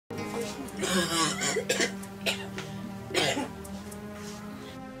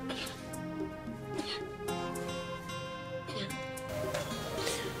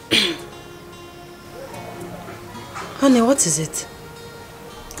Honey, what is it?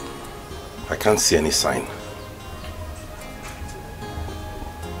 I can't see any sign.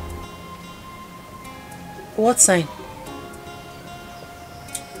 What sign?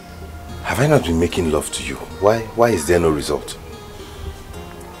 Have I not been making love to you? Why is there no result?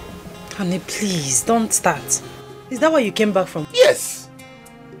 Honey, please, don't start. Is that why you came back from? Yes!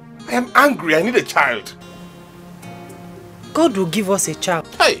 I am angry. I need a child. God will give us a child.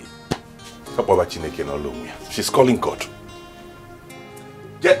 Hey! She's calling God.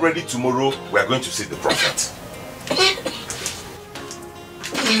 Get ready tomorrow. We are going to see the prophet.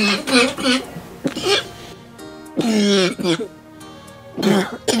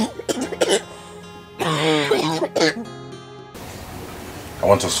 I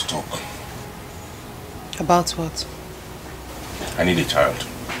want us to talk. About what? I need a child.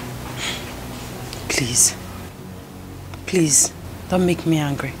 Please. Please, don't make me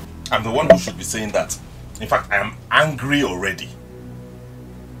angry. I'm the one who should be saying that. In fact, I am angry already.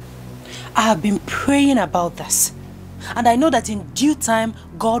 I have been praying about this. And I know that in due time,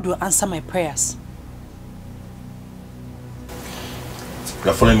 God will answer my prayers.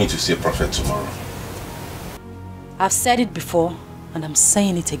 You are following me to see a prophet tomorrow. I've said it before, and I'm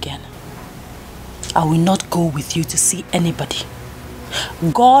saying it again. I will not go with you to see anybody.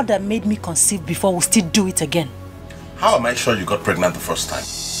 God that made me conceive before will still do it again. How am I sure you got pregnant the first time?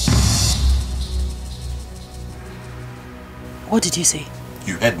 What did you say?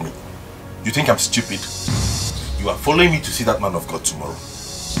 You heard me. You think I'm stupid? You are following me to see that man of God tomorrow.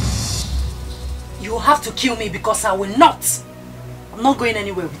 You will have to kill me because I will not. I'm not going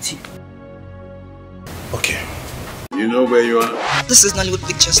anywhere with you. Okay. You know where you are? This is Nollywood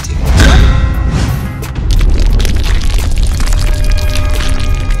Pictures TV.